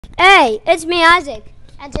Hey, it's me, Isaac,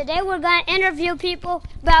 and today we're going to interview people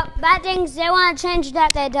about bad things they want to change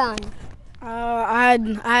that they done. I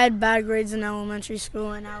had bad grades in elementary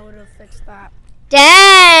school, and I would have fixed that.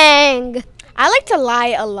 Dang! I like to lie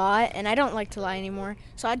a lot, and I don't like to lie anymore,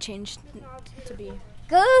 so I'd change to be.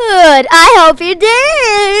 Good. I hope you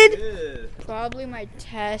did. Probably my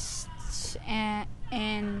tests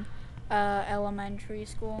in elementary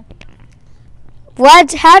school.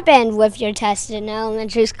 What happened with your test in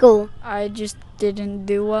elementary school? I just didn't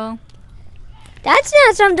do well. That's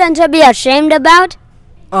not something to be ashamed about.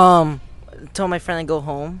 Told my friend to go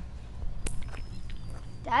home.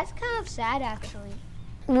 That's kind of sad, actually.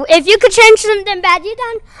 If you could change something bad you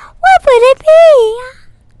done, what would it be?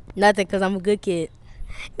 Nothing, because I'm a good kid.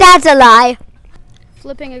 That's a lie.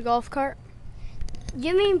 Flipping a golf cart.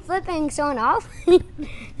 You mean flipping someone off?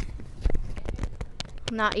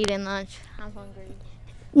 Not eating lunch. I'm hungry.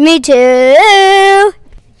 Me too.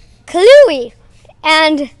 Chloe.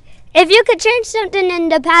 And if you could change something in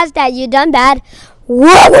the past that you done bad,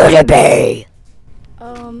 what would it be?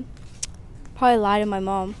 Probably lie to my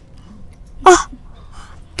mom. Oh,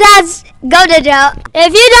 that's go to jail.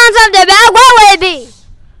 If you done something bad, what would it be?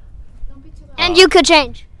 And you could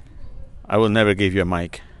change. I will never give you a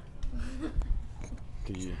mic.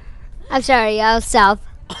 I'm sorry, I was south.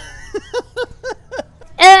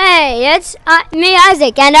 Hey, it's me,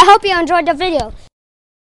 Isaac, and I hope you enjoyed the video.